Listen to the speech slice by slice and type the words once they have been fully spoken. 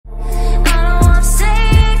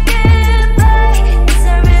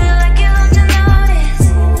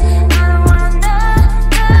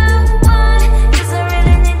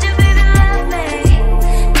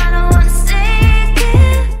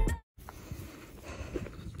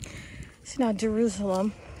So now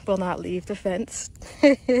Jerusalem will not leave the fence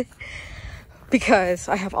because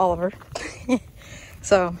I have Oliver.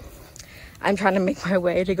 So I'm trying to make my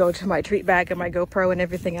way to go to my treat bag and my GoPro and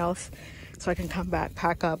everything else so I can come back,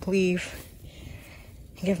 pack up, leave,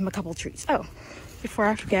 and give him a couple treats. Oh, before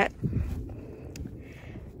I forget,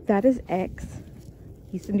 that is X.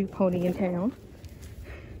 He's the new pony in town.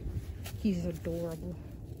 He's adorable.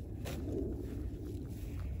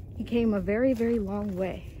 He came a very, very long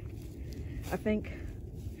way. I think,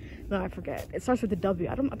 no, I forget. It starts with a W.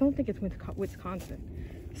 I don't think it's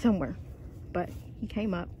Wisconsin, somewhere. But he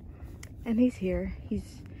came up and he's here. He's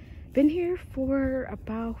been here for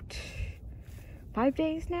about 5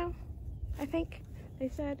 days now, I think they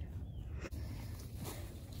said.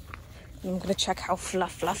 And I'm gonna check how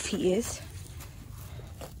fluff he is.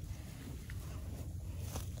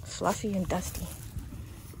 Fluffy and dusty.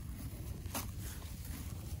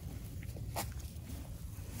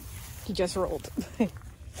 He just rolled.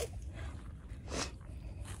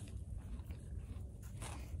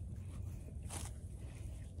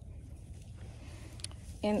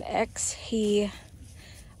 And X,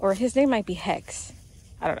 or his name might be Hex.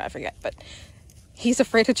 I don't know, I forget, but he's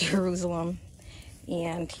afraid of Jerusalem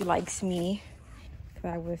and he likes me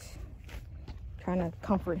because I was trying to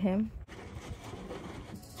comfort him.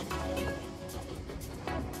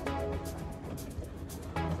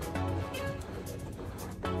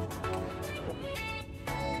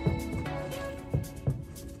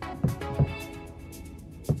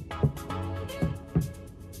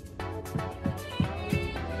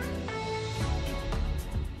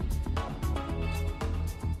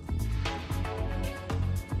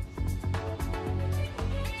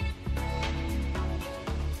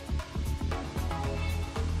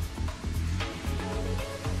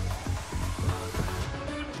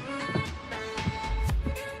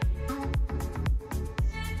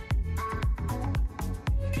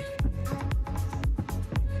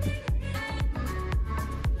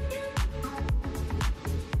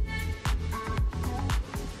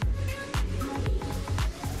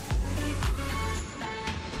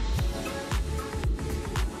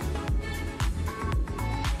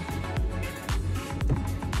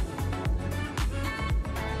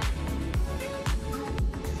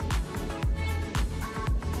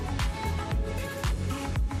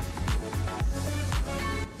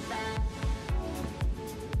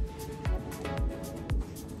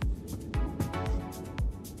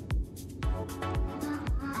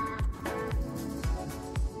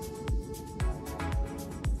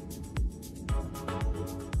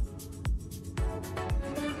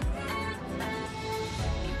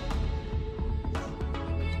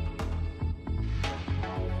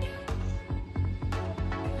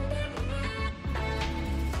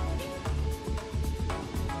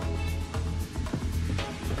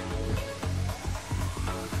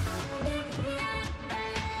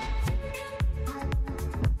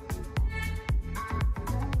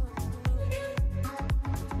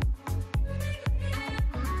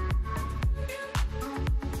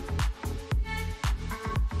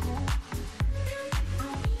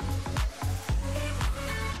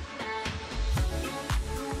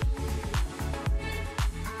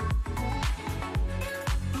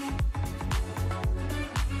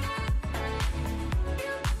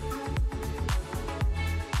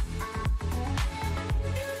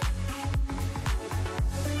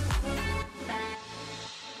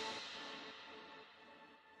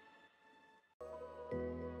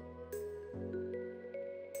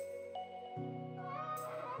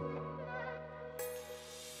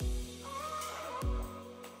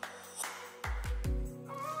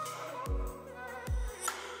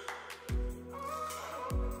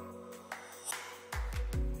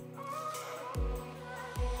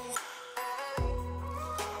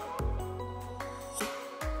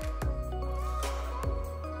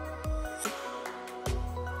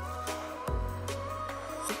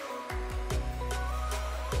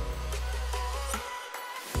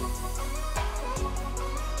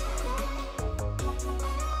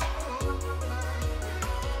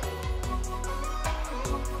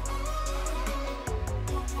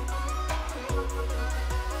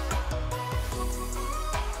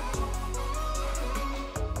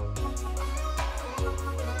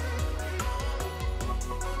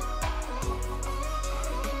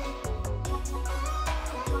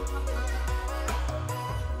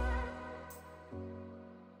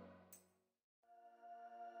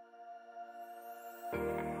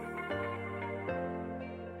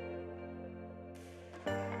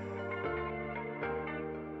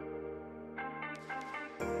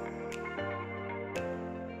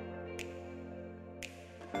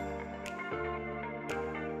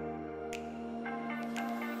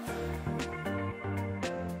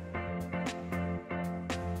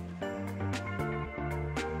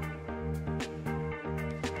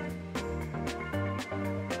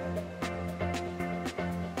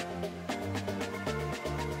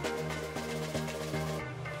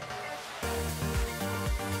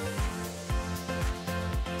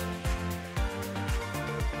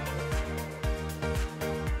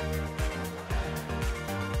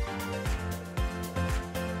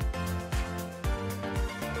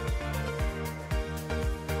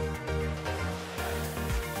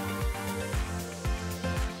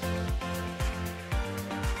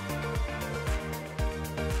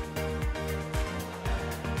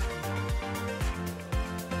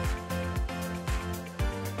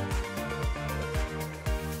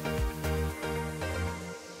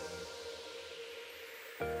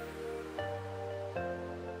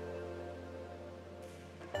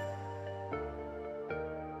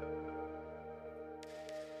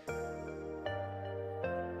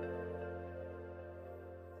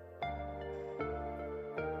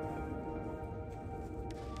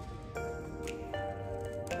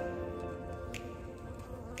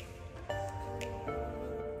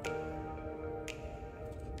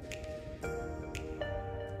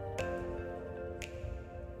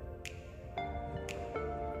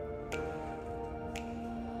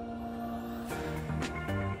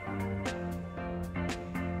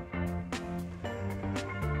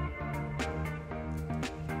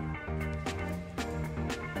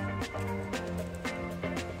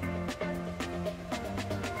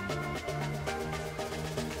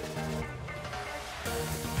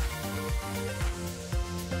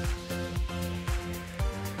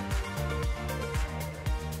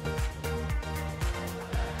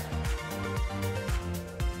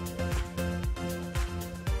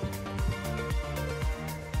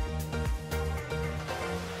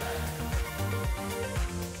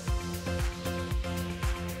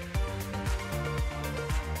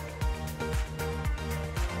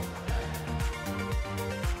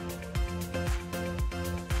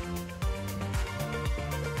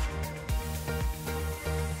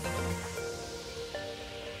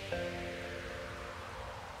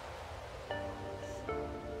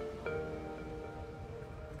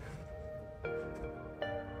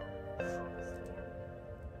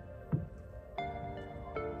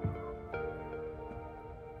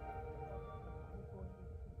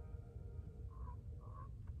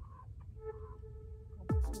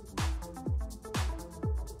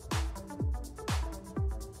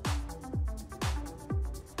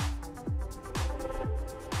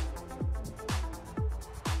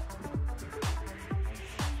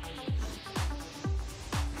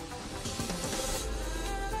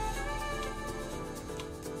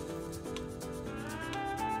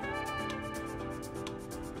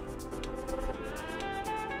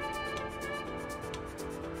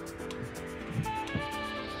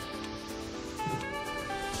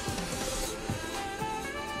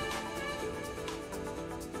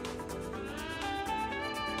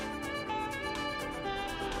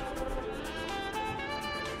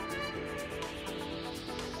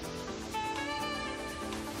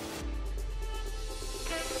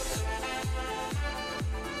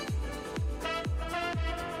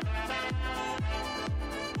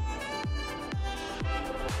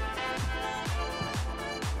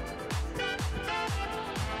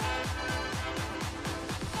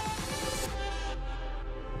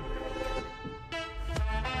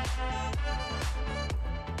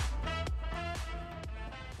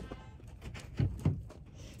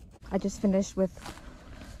 I just finished with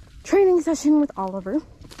training session with Oliver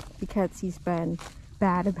because he's been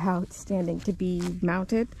bad about standing to be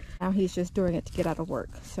mounted. Now he's just doing it to get out of work.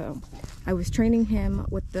 So I was training him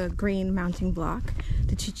with the green mounting block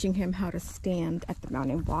to teaching him how to stand at the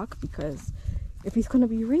mounting block, because if he's going to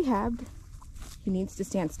be rehabbed, he needs to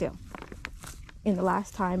stand still. In the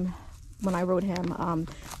last time when I rode him,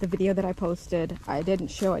 the video that I posted, I didn't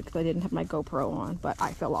show it because I didn't have my GoPro on, but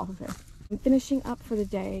I fell off of him. I'm finishing up for the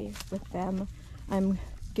day with them. I'm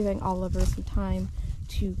giving Oliver some time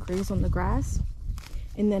to graze on the grass,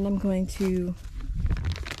 and then I'm going to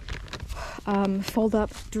fold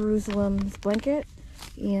up Jerusalem's blanket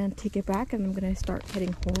and take it back, and I'm going to start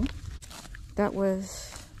heading home. That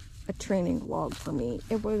was a training vlog for me.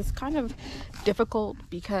 It was kind of difficult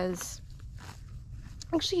because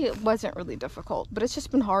actually it wasn't really difficult, but it's just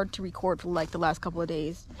been hard to record for like the last couple of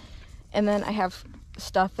days. And then I have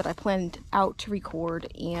stuff that I planned out to record,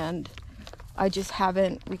 and I just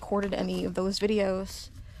haven't recorded any of those videos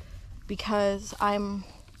because I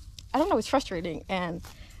don't know, it's frustrating, and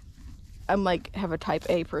I'm like, have a type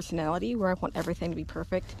A personality where I want everything to be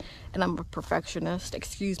perfect, and I'm a perfectionist.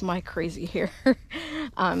 Excuse my crazy hair.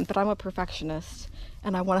 But I'm a perfectionist,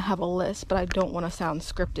 and I want to have a list, but I don't want to sound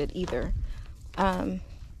scripted either. So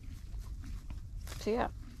yeah,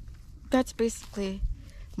 that's basically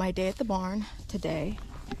my day at the barn today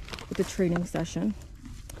with the training session.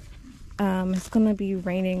 It's gonna be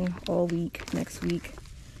raining all week next week,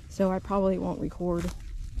 so I probably won't record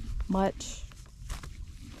much.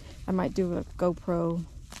 I might do a GoPro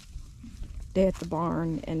day at the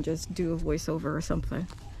barn and just do a voiceover or something.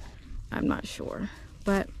 I'm not sure,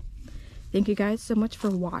 but thank you guys so much for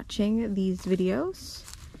watching these videos,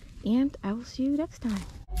 and I will see you next time.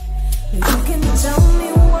 You can tell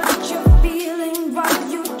me what you're feeling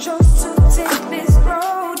while you